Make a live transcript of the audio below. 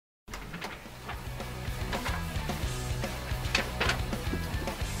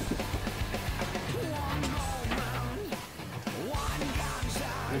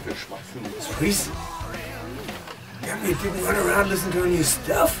Schwachsinn. Squeeze? Yeah, you didn't run around listening to our new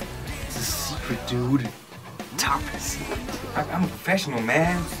stuff? It's a secret, dude. Top secret. I'm a professional,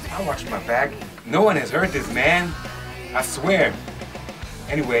 man. I watch my back. No one has heard this, man. I swear.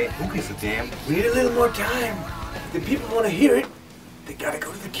 Anyway, who gives a damn? We need a little more time. If the people want to hear it, they gotta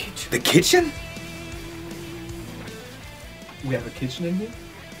go to the kitchen. The kitchen? We have a kitchen in here?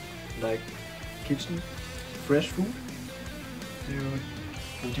 Like, kitchen? Fresh food? Dude,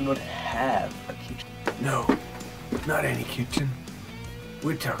 we do not have a kitchen. No, not any kitchen.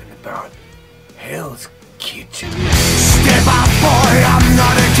 We're talking about Hell's Kitchen. Step up, boy, I'm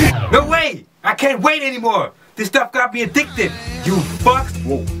not a kid. No way! I can't wait anymore! This stuff got me addicted! You fucks!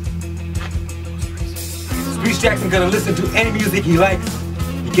 Whoa. Squeeze Jackson gonna listen to any music he likes.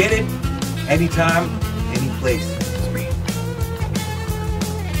 You get it? Anytime, any place. It's me.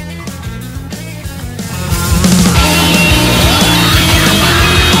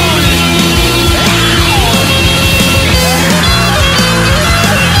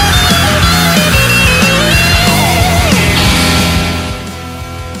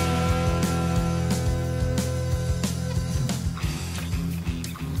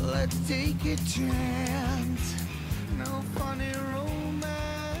 Let's take a chance. No funny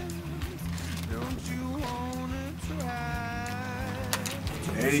romance. Don't you wanna try?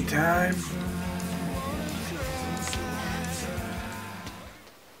 Anytime.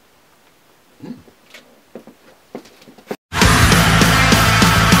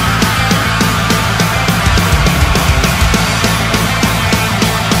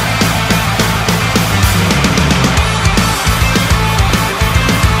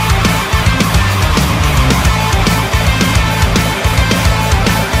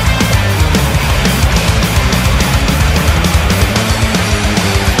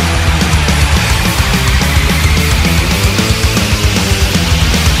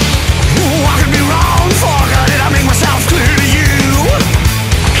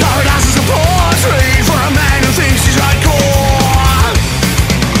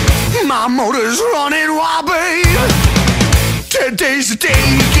 My motor's running wobbly. 10 days a day,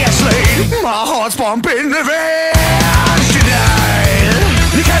 gas laid. My heart's pumping the vein.